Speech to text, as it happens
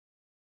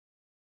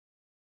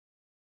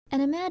An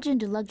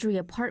imagined luxury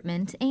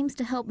apartment aims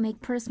to help make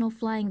personal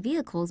flying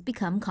vehicles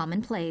become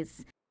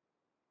commonplace.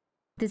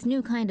 This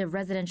new kind of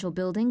residential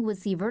building would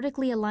see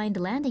vertically aligned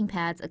landing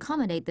pads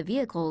accommodate the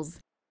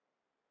vehicles.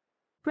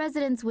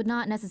 Residents would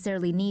not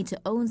necessarily need to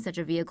own such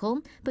a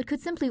vehicle, but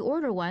could simply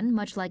order one,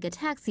 much like a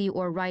taxi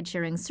or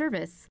ride-sharing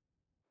service.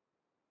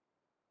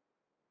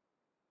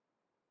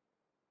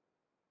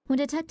 When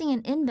detecting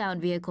an inbound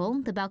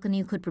vehicle, the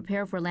balcony could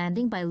prepare for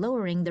landing by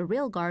lowering the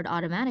rail guard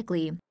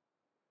automatically.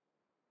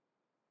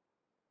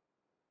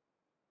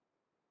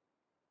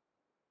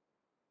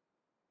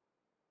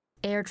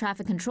 Air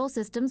traffic control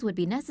systems would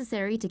be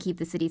necessary to keep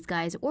the city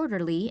skies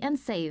orderly and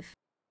safe.